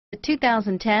The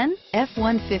 2010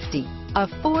 F-150. A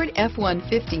Ford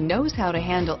F-150 knows how to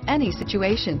handle any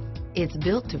situation. It's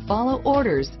built to follow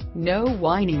orders, no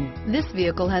whining. This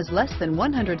vehicle has less than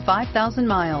 105,000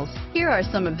 miles. Here are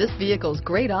some of this vehicle's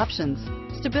great options: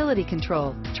 stability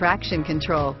control, traction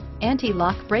control,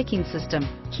 anti-lock braking system,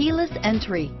 keyless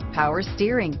entry, power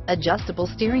steering, adjustable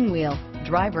steering wheel,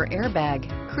 driver airbag,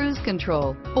 cruise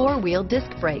control, four-wheel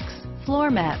disc brakes, floor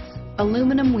mats,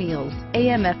 aluminum wheels,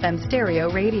 AM/FM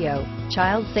stereo radio,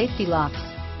 child safety locks,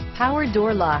 power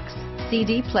door locks,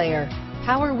 CD player,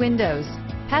 power windows,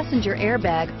 passenger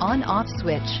airbag on/off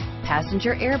switch,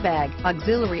 passenger airbag,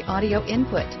 auxiliary audio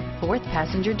input, fourth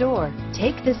passenger door.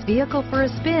 Take this vehicle for a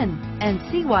spin and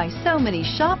see why so many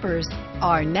shoppers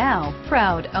are now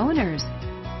proud owners.